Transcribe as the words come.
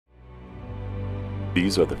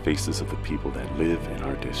These are the faces of the people that live in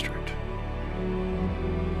our district.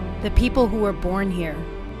 The people who were born here.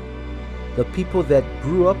 The people that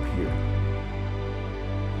grew up here.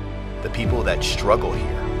 The people that struggle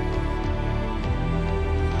here.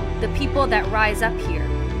 The people that rise up here.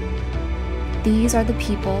 These are the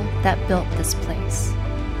people that built this place.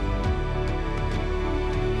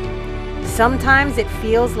 Sometimes it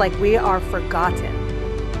feels like we are forgotten.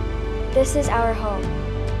 This is our home.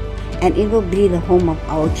 And it will be the home of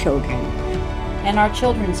our children. And our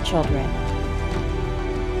children's children.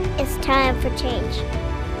 It's time for change.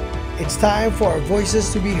 It's time for our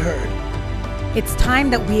voices to be heard. It's time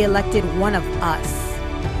that we elected one of us.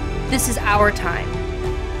 This is our time.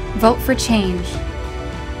 Vote for change.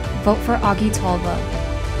 Vote for Augie Tolba.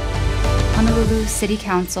 Honolulu City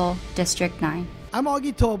Council, District 9. I'm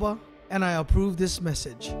Augie Toba, and I approve this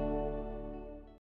message.